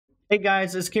Hey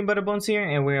guys, it's King Butterbones here,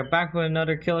 and we're back with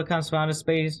another Klowns From Outer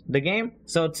Space, the game.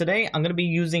 So today I'm gonna be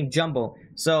using Jumbo.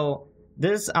 So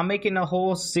I'm making a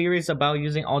whole series about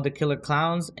using all the killer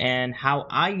clowns and how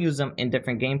I use them in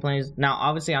different gameplays. Now,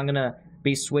 obviously, I'm gonna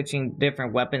be switching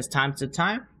different weapons time to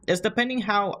time. It's depending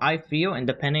how I feel and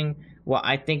depending what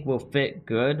I think will fit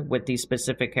good with these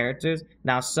specific characters.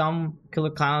 Now, some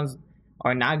killer clowns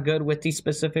are not good with these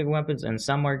specific weapons, and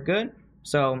some are good.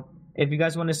 So if you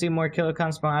guys want to see more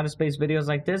Klowns From Outer Space videos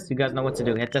like this, you guys know what to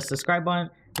do. Hit the subscribe button,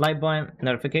 like button,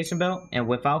 notification bell, and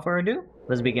without further ado,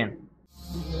 let's begin.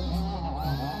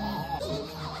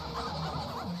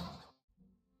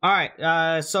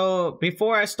 Alright, so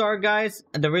before I start, guys,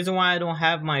 the reason why I don't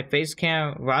have my face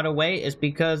cam right away is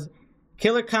because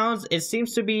killer clowns, it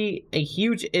seems to be a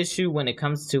huge issue when it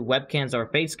comes to webcams or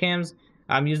face cams.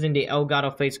 I'm using the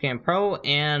Elgato Facecam Pro,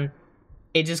 and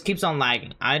it just keeps on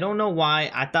lagging. I don't know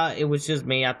why. I thought it was just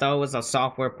me. I thought it was a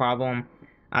software problem.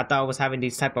 I thought I was having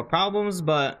these type of problems,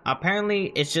 but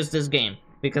apparently it's just this game.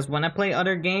 Because when I play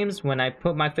other games, when I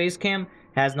put my face cam, it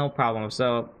has no problem.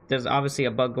 So there's obviously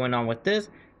a bug going on with this.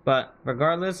 But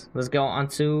regardless, let's go on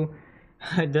to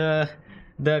the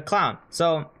clown.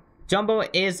 So Jumbo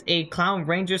is a clown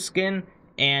ranger skin,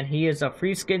 and he is a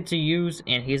free skin to use,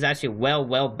 and he's actually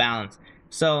well balanced.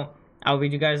 So I'll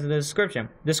read you guys the description.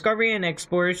 Discovery and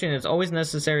exploration is always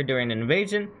necessary during an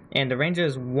invasion, and the ranger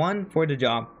is one for the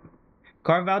job.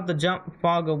 Carve out the jump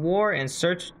fog of war and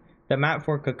search the map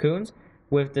for cocoons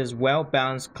with this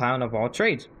well-balanced clown of all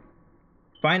trades.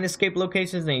 Find escape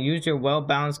locations and use your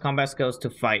well-balanced combat skills to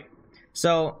fight.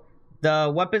 So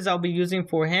the weapons I'll be using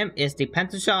for him is the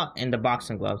pentashot and the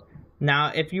boxing gloves.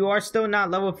 Now, if you are still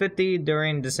not level 50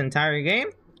 during this entire game,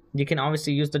 you can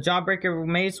obviously use the Jawbreaker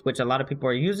mace, which a lot of people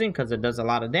are using because it does a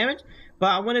lot of damage.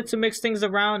 But I wanted to mix things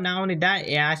around. Not only that,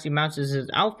 it actually matches his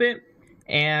outfit.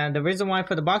 And the reason why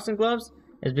for the boxing gloves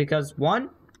is because, one,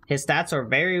 his stats are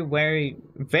very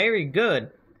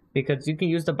good. Because you can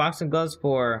use the boxing gloves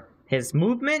for his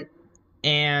movement.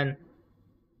 And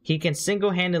he can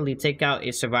single-handedly take out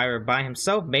a survivor by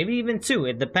himself. Maybe even two.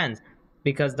 It depends.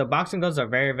 Because the boxing gloves are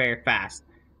very fast.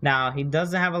 Now, he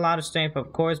doesn't have a lot of strength,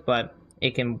 of course, but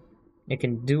it can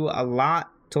do a lot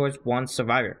towards one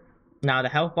survivor. Now the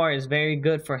health bar is very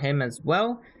good for him as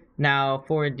well. Now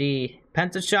for the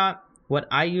pentashot, what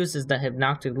I use is the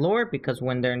hypnotic lure, because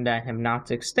when they're in that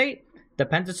hypnotic state, the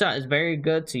pentashot is very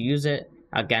good to use it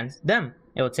against them.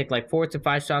 It will take like 4 to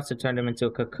 5 shots to turn them into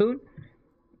a cocoon.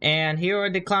 And here are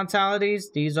the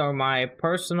clowntalities. These are my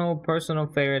personal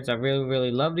favorites. I really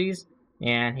love these.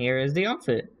 And here is the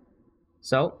outfit.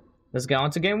 So let's get on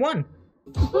to game 1.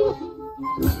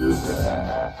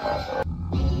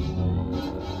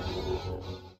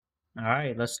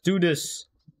 Alright, let's do this.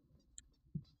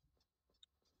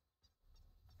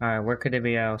 Alright, where could it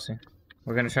be, Elsie?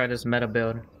 We're gonna try this meta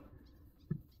build.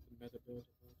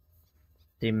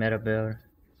 The meta build.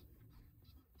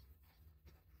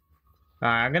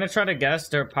 Alright, I'm gonna try to guess.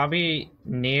 They're probably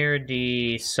near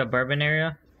the suburban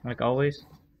area, like always.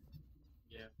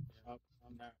 Yeah,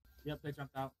 I'm there. Yep, they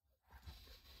jumped out.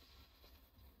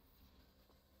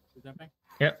 Jumping?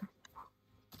 Yep.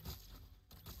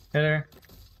 Hey there.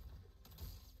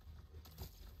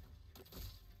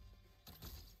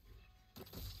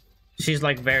 She's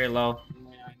like very low.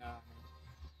 Yeah, I know.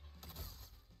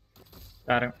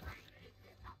 Got her.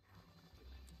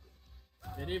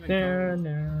 They didn't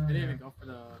even go for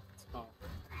the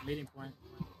meeting point.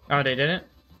 Oh, they didn't?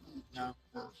 No.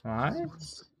 What?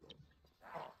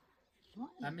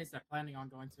 That means they're planning on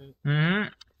going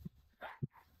to.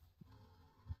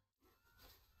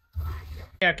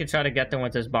 Yeah, I could try to get them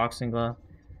with this boxing glove.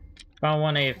 Found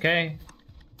one AFK.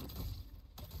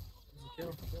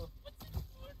 Kill.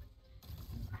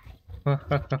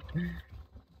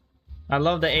 I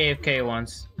love the AFK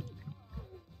ones.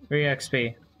 3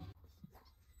 XP.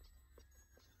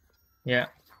 Yeah.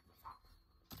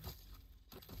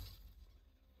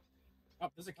 Oh,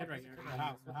 there's a kid right here in the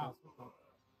house.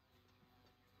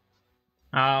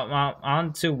 Well,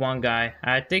 on to one guy.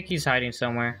 I think he's hiding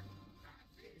somewhere.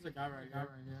 There's a guy right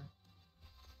here.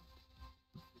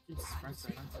 He keeps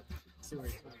sprinting. See where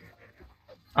he's going.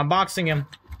 I'm boxing him.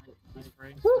 He's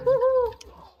afraid.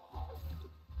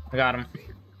 I got him.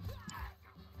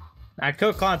 I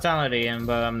could clownatality him,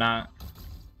 but I'm not.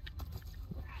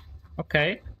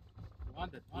 Okay.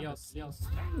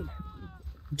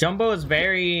 Jumbo is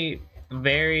very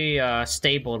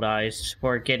stabilized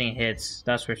for getting hits,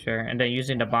 that's for sure. And then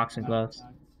using the boxing gloves.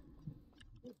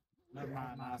 Never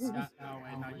mind, Scott. No,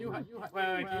 wait, no. You wait,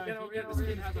 get over here. This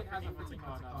kid has a fatigue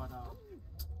card.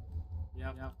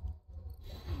 Yep.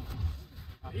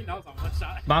 Oh, he knows I'm one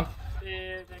shot. Bonk.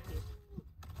 Yeah, thank you.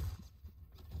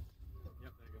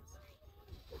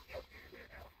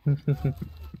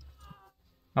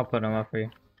 I'll put them up for you.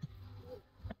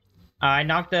 I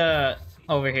knocked the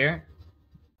over here.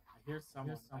 I hear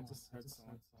someone. I just heard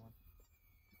someone.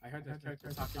 I heard the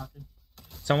character talking.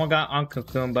 Someone got on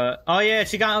Cocoon, but oh yeah,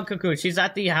 she got on Cocoon. She's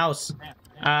at the house.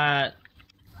 Oh,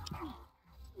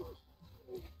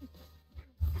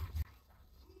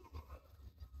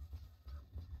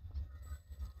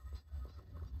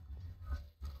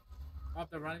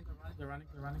 they're running.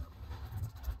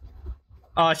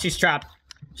 Oh, she's trapped.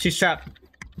 She's trapped.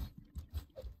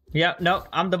 Yep, nope,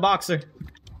 I'm the boxer.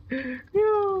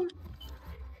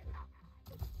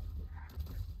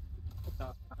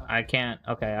 I can't.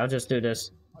 Okay, I'll just do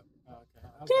this.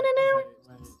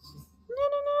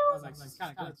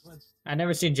 I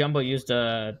never seen Jumbo use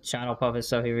the channel puppet,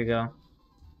 so here we go.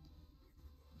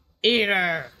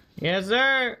 Eater! Yes,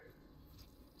 sir!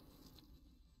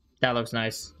 That looks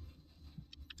nice.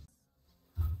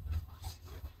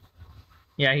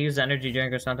 Yeah, he used energy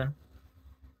drink or something.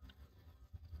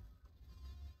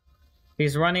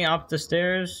 He's running up the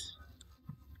stairs.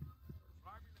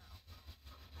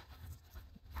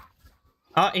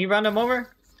 Oh, he ran him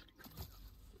over.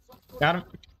 Got him.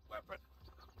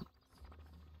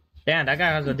 Damn, that guy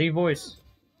has a deep voice.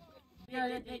 Yeah.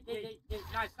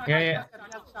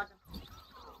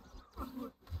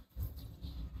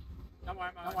 Don't worry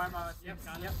about it. Yep,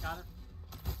 got it.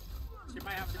 She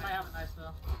might have a nice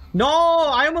though. No,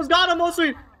 I almost got him.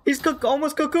 He's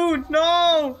almost cocooned.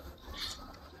 No.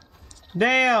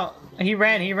 Damn. He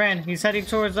ran. He's heading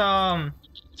towards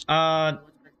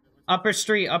upper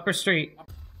street.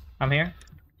 I'm here.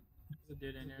 There's a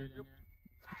dude in here.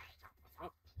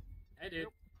 Oh. Hey dude.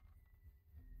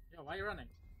 Yo, why are you running?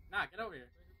 Nah, get over here.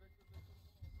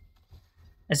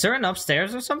 Is there an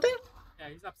upstairs or something? Yeah,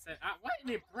 he's upset. What in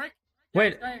the brick?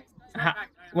 Wait. Yeah,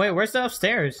 wait, where's the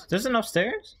upstairs? There's an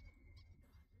upstairs?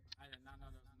 I did not know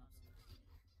there was an upstairs.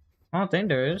 I don't think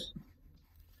there is.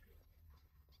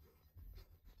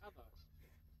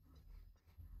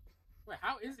 Wait,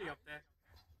 how is he up there?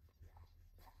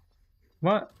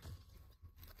 What?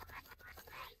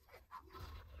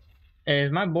 Hey,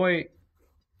 is my boy...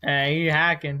 he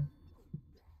hacking.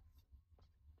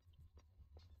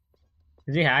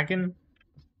 Is he hacking?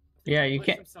 Yeah, you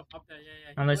can't... Up there.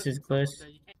 Yeah. Unless it's glitched.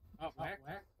 Oh, where?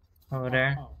 Over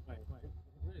there. Oh, wait.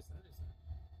 Where is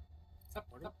that?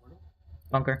 What's up, portal?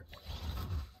 Bunker.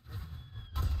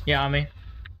 Yeah, on me.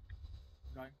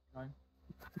 Going.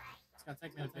 It's gonna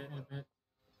take me a bit.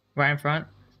 Right in front.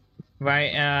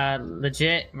 Right,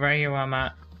 legit, right here where I'm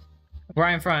at.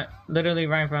 Right in front. Literally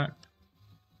right in front.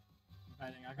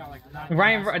 I got like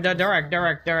right in front. Direct.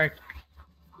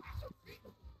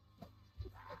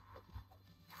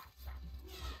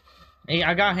 Hey,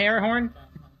 I got hair horn.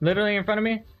 Literally in front of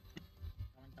me.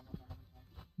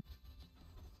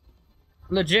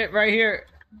 Legit right here.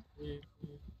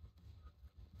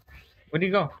 Where'd he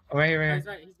go? Oh, right here. He's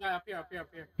right. He's up here.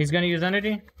 He's gonna use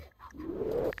energy?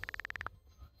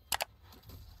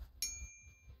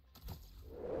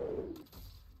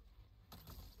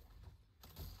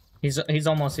 He's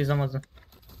almost.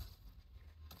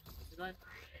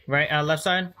 Right, left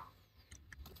side.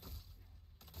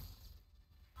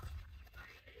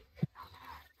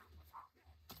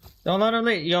 Don't let him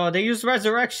leave. Yo, they use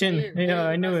resurrection. Yeah,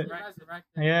 I knew it.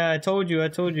 Yeah, I told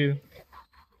you.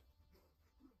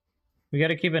 We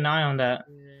gotta keep an eye on that.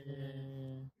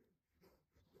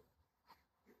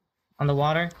 On the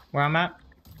water, where I'm at.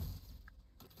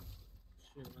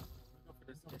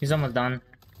 He's almost done.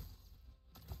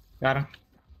 Got him.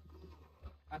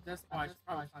 At this point,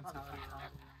 probably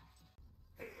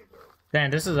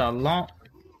Damn, this is a long...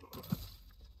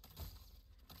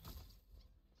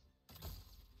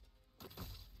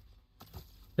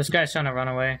 This guy's trying to run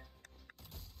away.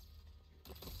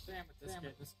 Damn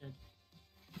it, this kid.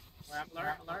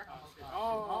 Alert.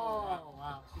 Oh,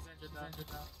 wow. She's injured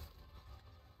now.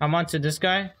 I'm onto this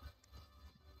guy.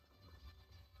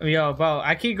 Yo, bro,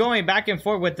 I keep going back and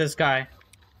forth with this guy.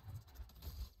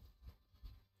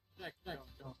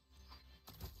 Go.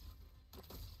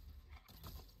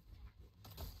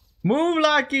 Move,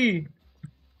 Lucky!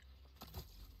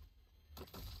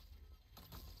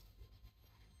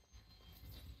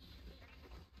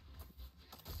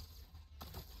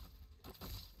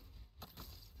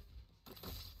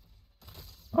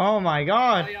 Oh my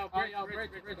god!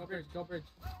 Go bridge.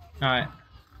 Alright.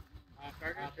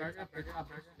 Burger. Going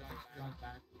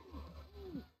back.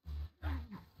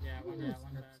 Yeah,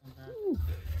 one back.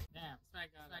 Damn, Smack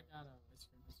got ice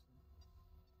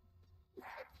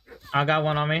cream. I got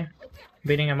one on me.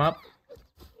 Beating him up.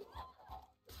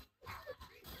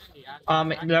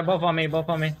 They're both on me.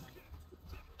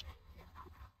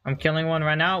 I'm killing one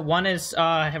right now. One is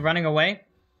running away.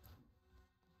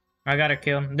 I gotta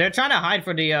kill. They're trying to hide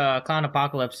for the clown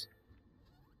apocalypse.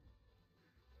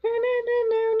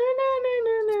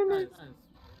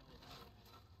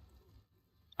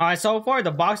 Alright, so far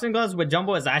the boxing gloves with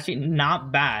Jumbo is actually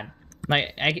not bad.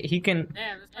 Like he can.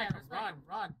 Damn, this man can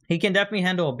run. He can definitely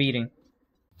handle a beating.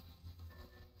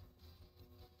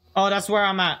 Oh, that's where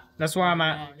I'm at. That's where I'm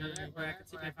at.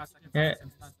 Yeah.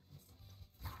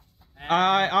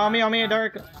 On me,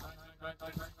 Derek.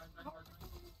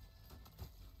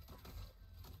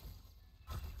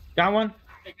 Got one?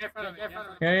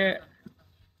 Yeah.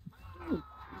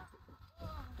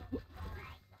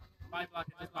 Body block.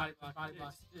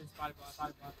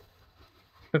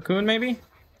 Cocoon, maybe?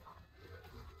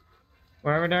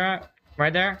 Wherever they're at.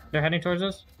 Right there. They're heading towards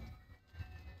us.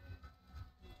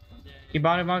 You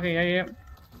body block it? Yeah.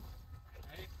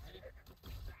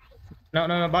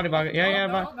 No, body block it. Yeah.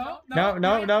 No.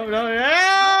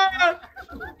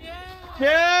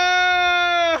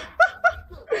 Yeah!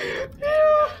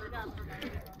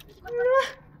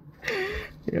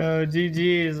 Yo,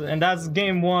 GG's. And that's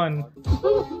game 1.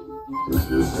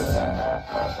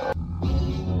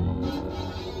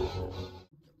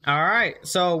 Alright,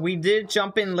 so we did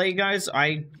jump in late, guys.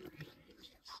 I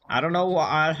don't know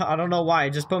why. I don't know why.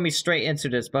 It just put me straight into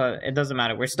this, but it doesn't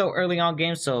matter. We're still early on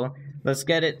game, so let's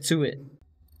get it to it.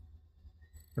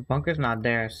 The bunker's not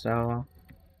there, so...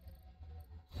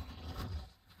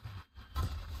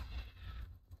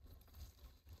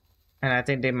 And I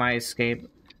think they might escape.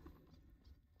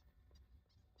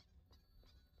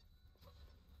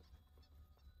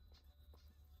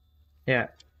 Yeah.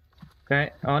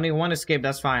 Okay. Only one escape,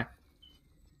 that's fine.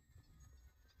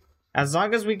 As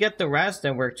long as we get the rest,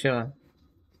 then we're chilling.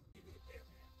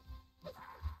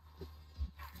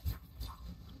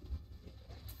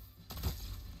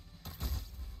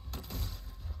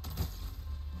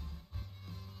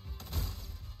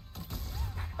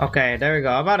 Okay, there we go.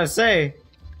 I'm about to say.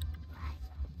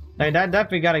 Like, that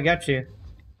definitely gotta get you.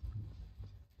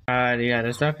 Yeah,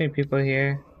 there's definitely people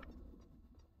here.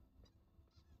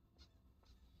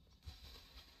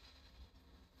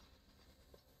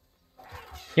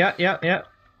 Yep.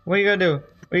 What you gonna do?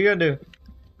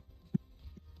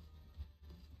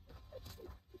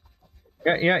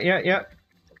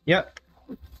 Yep.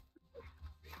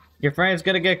 Your friend's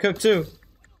gonna get cooked too.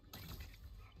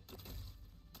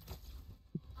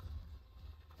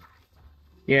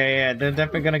 Yeah, they're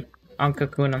definitely gonna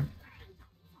uncocoon him.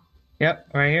 Yep,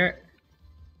 right here.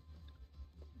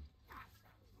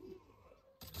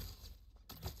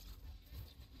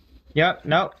 Yep,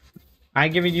 nope. I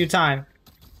ain't giving you time.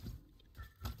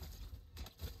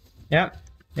 Yep,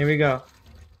 here we go.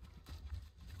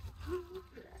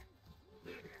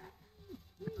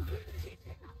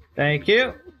 Thank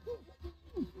you.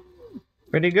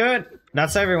 Pretty good.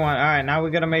 That's everyone. Alright, now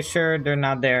we gotta make sure they're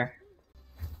not there.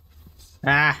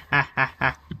 Ah,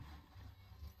 ha.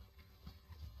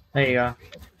 There you go.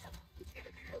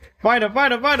 Fight him!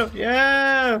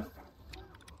 Yeah!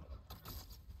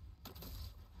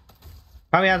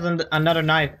 Probably has another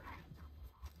knife.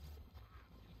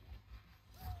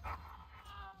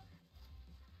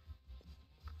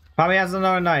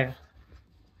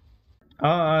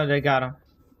 Oh, they got him.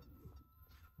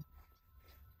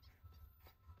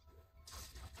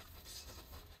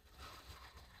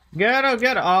 Get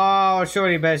him! Oh,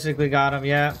 Shorty basically got him,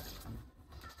 yeah.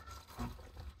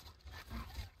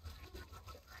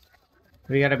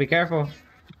 We gotta be careful.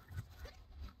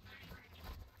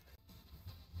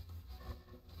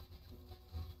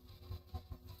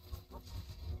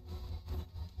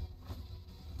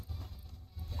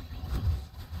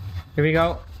 Here we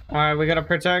go. Alright, we gotta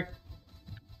protect.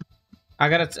 I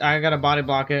gotta body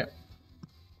block it.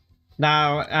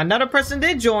 Now, another person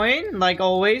did join, like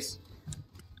always.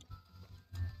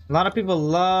 A lot of people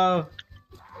love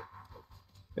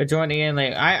joining in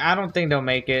late. I don't think they'll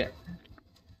make it.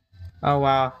 Oh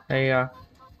wow, there you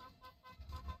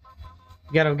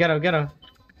go. Get him.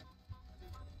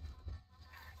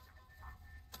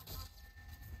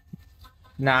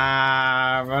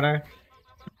 Nah, brother.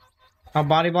 Oh,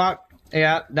 body block?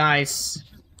 Yeah, nice.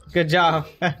 Good job.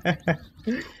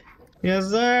 Yes,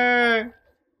 sir.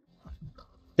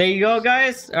 There you go,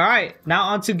 guys. Alright, now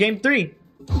on to game 3.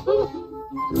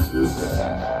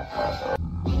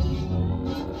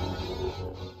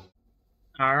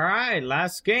 Alright,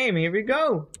 last game. Here we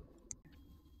go.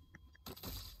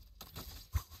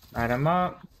 Light him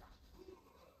up.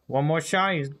 One more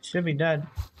shot. He should be dead.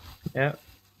 Yep.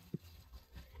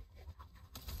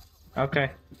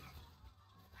 Okay.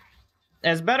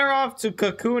 It's better off to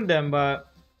cocoon them,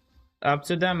 but up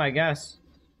to them, I guess.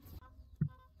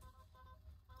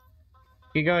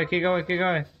 Keep going, keep going, keep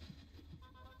going.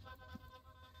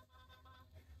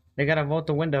 They gotta vote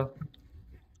the window.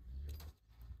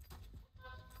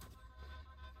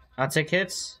 I'll take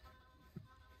hits.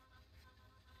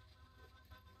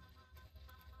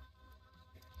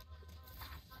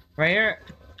 Right here.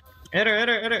 Hit her, hit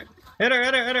her, hit her. Hit her,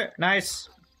 hit her, hit her. Nice.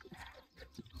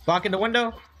 Blocking the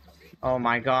window. Oh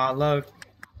my god, look.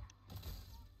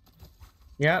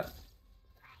 Yep.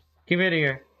 Keep it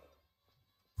here.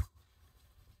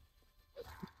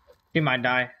 He might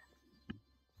die.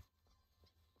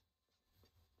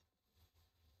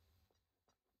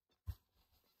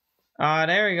 Ah,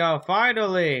 there we go.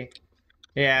 Finally.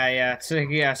 Yeah.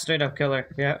 Yeah, straight up killer.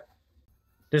 Yep.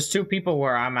 There's 2 people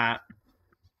where I'm at.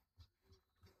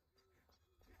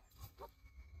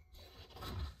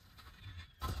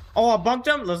 Oh, I bumped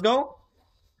him. Let's go.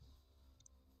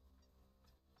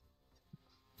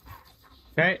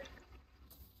 Okay.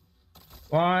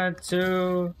 1,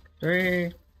 2,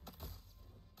 3.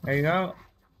 There you go.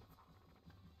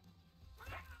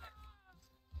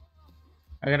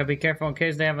 I gotta be careful in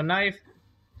case they have a knife.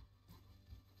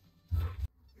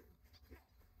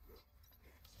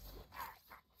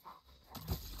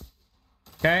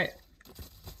 Okay.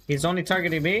 He's only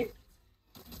targeting me.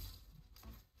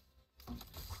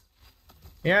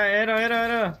 Yeah, hit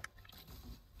her.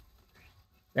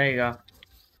 There you go.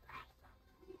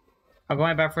 I'm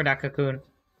going back for that cocoon.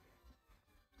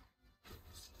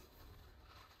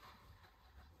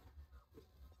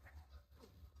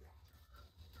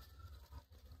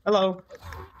 Hello.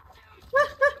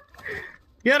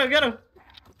 Get him, get him.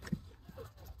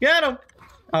 Get him.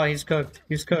 Oh, he's cooked.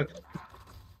 He's cooked.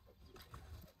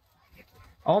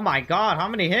 Oh my god, how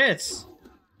many hits?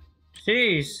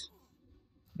 Jeez.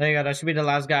 There you go, that should be the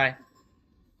last guy.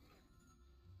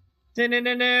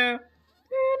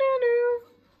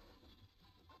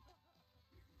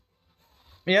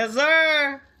 Yes,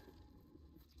 sir.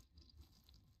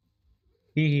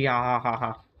 Hee ha ha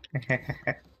ha.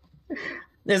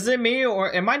 Is it me,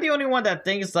 or am I the only one that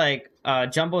thinks like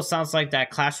Jumbo sounds like that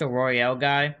Clash Royale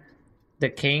guy? The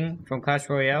king from Clash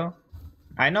Royale?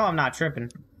 I know I'm not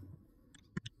tripping.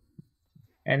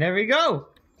 And there we go.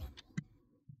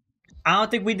 I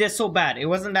don't think we did so bad. It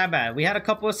wasn't that bad. We had a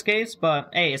couple escapes, but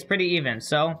hey, it's pretty even.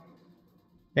 So,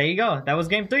 there you go. That was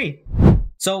game 3.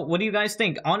 So, what do you guys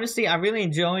think? Honestly, I really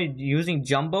enjoyed using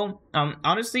Jumbo.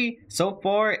 Honestly, so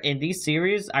far in these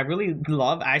series, I really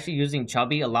love actually using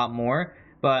Chubby a lot more.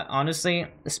 But honestly,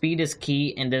 speed is key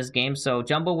in this game. So,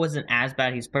 Jumbo wasn't as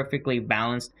bad. He's perfectly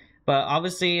balanced. But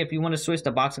obviously, if you want to switch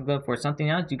the boxing glove for something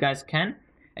else, you guys can.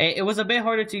 It was a bit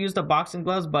harder to use the boxing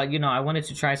gloves, but you know, I wanted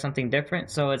to try something different,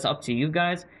 so it's up to you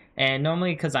guys. And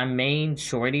normally, because I main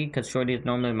Shorty, because Shorty is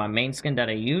normally my main skin that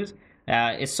I use,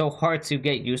 it's so hard to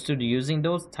get used to using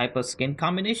those type of skin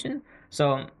combination.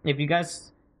 So if you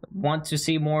guys want to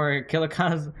see more Killer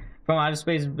Clowns from Outer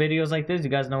Space videos like this, you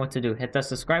guys know what to do. Hit that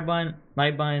subscribe button,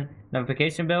 like button,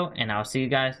 notification bell, and I'll see you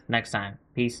guys next time.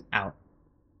 Peace out.